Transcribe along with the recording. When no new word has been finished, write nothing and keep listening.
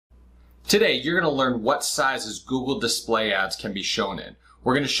Today, you're going to learn what sizes Google display ads can be shown in.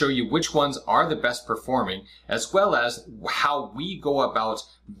 We're going to show you which ones are the best performing, as well as how we go about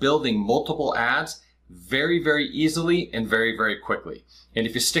building multiple ads very, very easily and very, very quickly. And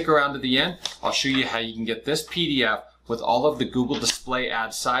if you stick around to the end, I'll show you how you can get this PDF with all of the Google display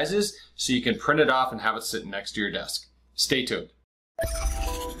ad sizes so you can print it off and have it sitting next to your desk. Stay tuned.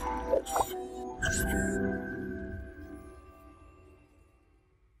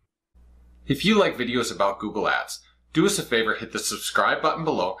 If you like videos about Google Ads, do us a favor, hit the subscribe button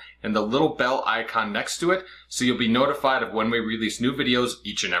below and the little bell icon next to it so you'll be notified of when we release new videos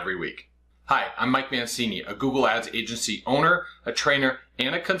each and every week. Hi, I'm Mike Mancini, a Google Ads agency owner, a trainer,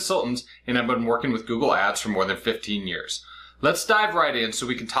 and a consultant, and I've been working with Google Ads for more than 15 years. Let's dive right in so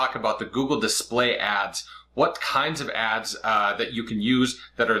we can talk about the Google display ads, what kinds of ads that you can use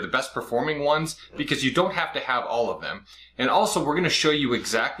that are the best performing ones, because you don't have to have all of them. And also we're going to show you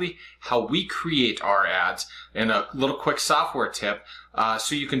exactly how we create our ads and a little quick software tip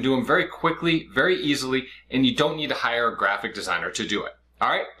so you can do them very quickly, very easily, and you don't need to hire a graphic designer to do it. All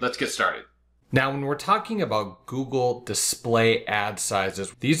right, let's get started. Now, when we're talking about Google display ad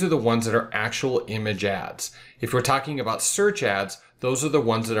sizes, these are the ones that are actual image ads. If we're talking about search ads, those are the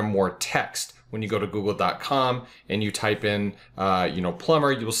ones that are more text. When you go to google.com and you type in,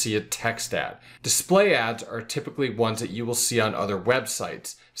 plumber, you will see a text ad. Display ads are typically ones that you will see on other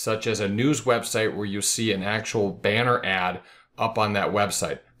websites, such as a news website where you see an actual banner ad up on that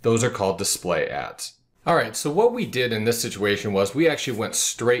website. Those are called display ads. All right, so what we did in this situation was we actually went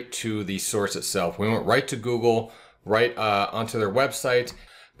straight to the source itself. We went right to Google, right onto their website.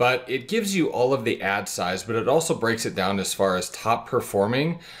 But it gives you all of the ad size, but it also breaks it down as far as top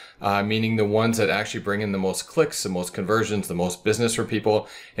performing, meaning the ones that actually bring in the most clicks, the most conversions, the most business for people,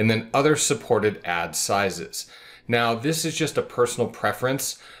 and then other supported ad sizes. Now, this is just a personal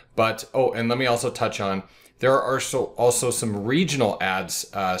preference, but, and let me also touch on, there are also some regional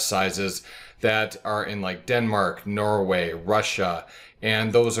ads sizes that are in like Denmark, Norway, Russia,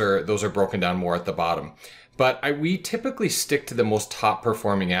 and those are broken down more at the bottom. But we typically stick to the most top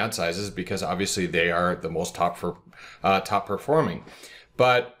performing ad sizes because obviously they are the most top performing.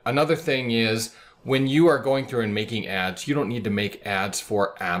 But another thing is when you are going through and making ads, you don't need to make ads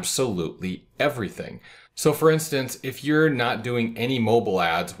for absolutely everything. So for instance, if you're not doing any mobile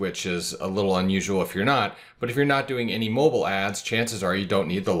ads, which is a little unusual if you're not, but if you're not doing any mobile ads, chances are you don't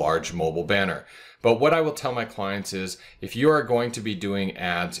need the large mobile banner. But what I will tell my clients is if you are going to be doing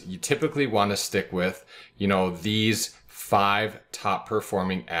ads, you typically want to stick with, these 5 top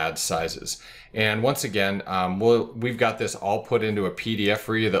performing ad sizes. And once again, we've got this all put into a PDF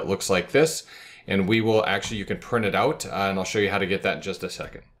for you that looks like this. And you can print it out and I'll show you how to get that in just a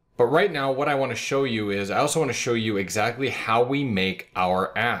second. But right now, what I want to show you is I also want to show you exactly how we make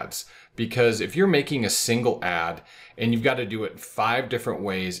our ads. Because if you're making a single ad and you've got to do it 5 different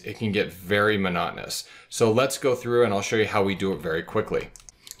ways, it can get very monotonous. So let's go through and I'll show you how we do it very quickly.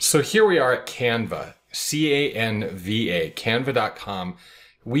 So here we are at Canva, C-A-N-V-A, canva.com.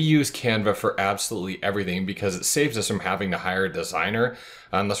 We use Canva for absolutely everything because it saves us from having to hire a designer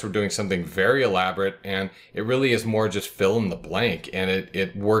unless we're doing something very elaborate, and it really is more just fill in the blank, and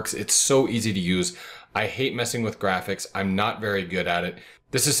it works. It's so easy to use. I hate messing with graphics. I'm not very good at it.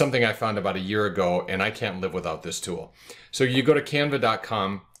 This is something I found about a year ago, and I can't live without this tool. So you go to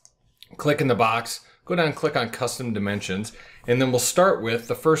canva.com, click in the box, go down and click on custom dimensions, and then we'll start with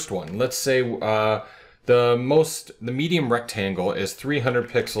the first one. Let's say the medium rectangle is 300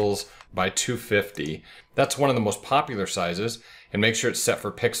 pixels by 250. That's one of the most popular sizes, and make sure it's set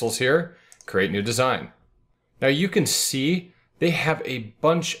for pixels here. Create new design. Now you can see they have a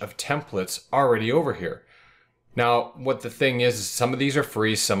bunch of templates already over here. Now, what the thing is some of these are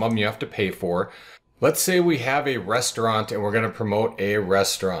free, some of them you have to pay for. Let's say we have a restaurant and we're going to promote a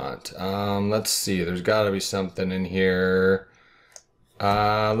restaurant. Let's see, there's got to be something in here.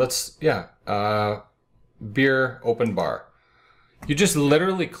 Beer open bar. You just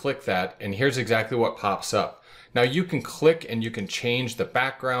literally click that and here's exactly what pops up. Now you can click and you can change the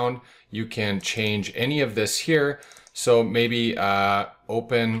background. You can change any of this here. So maybe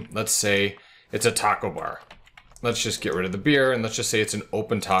open, let's say it's a taco bar. Let's just get rid of the beer and let's just say it's an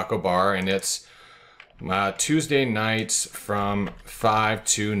open taco bar and it's Tuesday nights from 5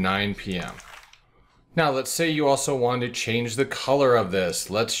 to 9 p.m. Now let's say you also want to change the color of this.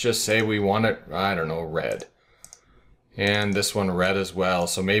 Let's just say we want it, I don't know, red. And this one red as well.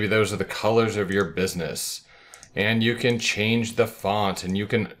 So maybe those are the colors of your business. And you can change the font and you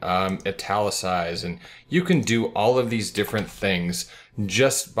can italicize and you can do all of these different things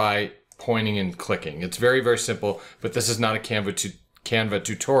just by pointing and clicking. It's very, very simple, but this is not a Canva Canva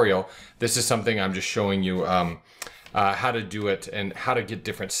tutorial. This is something I'm just showing you how to do it and how to get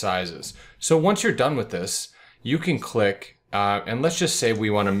different sizes. So once you're done with this, you can click, and let's just say we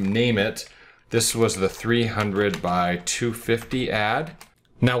want to name it. This was the 300 by 250 ad.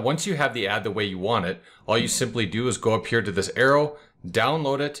 Now, once you have the ad the way you want it, all you simply do is go up here to this arrow,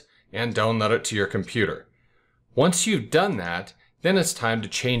 download it, and download it to your computer. Once you've done that, then it's time to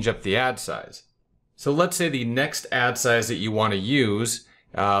change up the ad size. So let's say the next ad size that you want to use,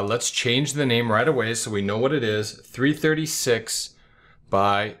 let's change the name right away so we know what it is, 336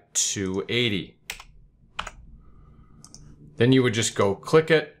 by 280. Then you would just go click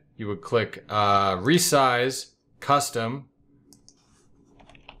it. You would click resize, custom,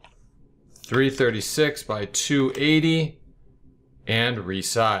 336 by 280, and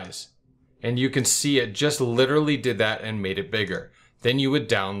resize. And you can see it just literally did that and made it bigger. Then you would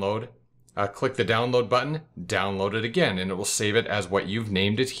download, click the download button, download it again, and it will save it as what you've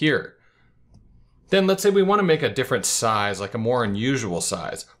named it here. Then let's say we want to make a different size, like a more unusual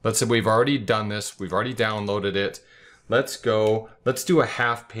size. Let's say we've already done this, we've already downloaded it. Let's do a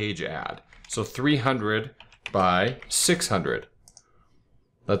half page ad. So 300 by 600.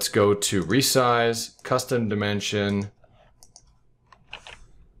 Let's go to resize, custom dimension,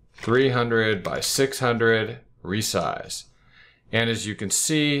 300 by 600, resize. And as you can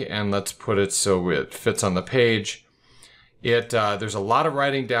see, and let's put it so it fits on the page, there's a lot of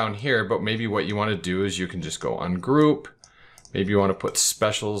writing down here, but maybe what you want to do is you can just go ungroup. Maybe you want to put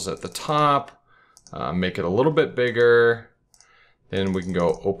specials at the top, make it a little bit bigger. Then we can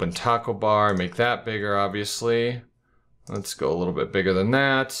go open taco bar, make that bigger, obviously. Let's go a little bit bigger than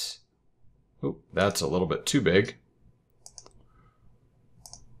that. Oop, that's a little bit too big.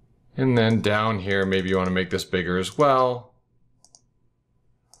 And then down here, maybe you want to make this bigger as well.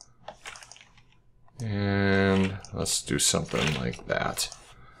 And let's do something like that.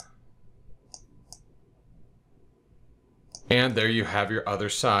 And there you have your other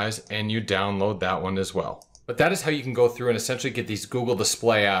size, and you download that one as well. But that is how you can go through and essentially get these Google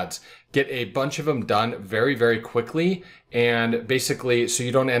display ads, get a bunch of them done very, very quickly. And basically, so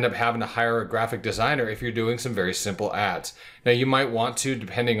you don't end up having to hire a graphic designer if you're doing some very simple ads. Now you might want to,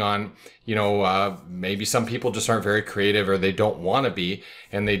 depending on, maybe some people just aren't very creative or they don't want to be,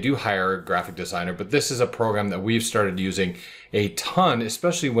 and they do hire a graphic designer. But this is a program that we've started using a ton,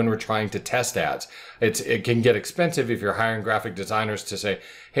 especially when we're trying to test ads. It can get expensive if you're hiring graphic designers to say,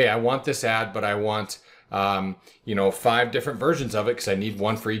 hey, I want this ad, but I want 5 different versions of it because I need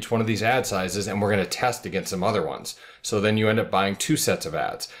one for each one of these ad sizes, and we're going to test against some other ones. So then you end up buying 2 sets of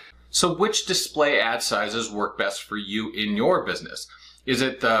ads. So which display ad sizes work best for you in your business? Is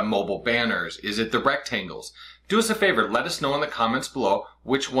it the mobile banners? Is it the rectangles? Do us a favor, let us know in the comments below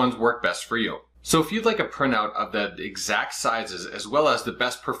which ones work best for you. So if you'd like a printout of the exact sizes as well as the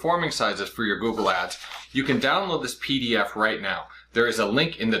best performing sizes for your Google ads, you can download this PDF right now. There is a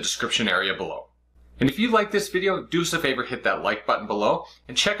link in the description area below. And if you like this video, do us a favor, hit that like button below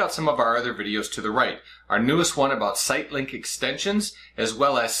and check out some of our other videos to the right. Our newest one about Sitelink Extensions, as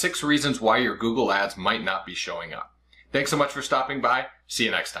well as 6 reasons why your Google ads might not be showing up. Thanks so much for stopping by. See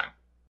you next time.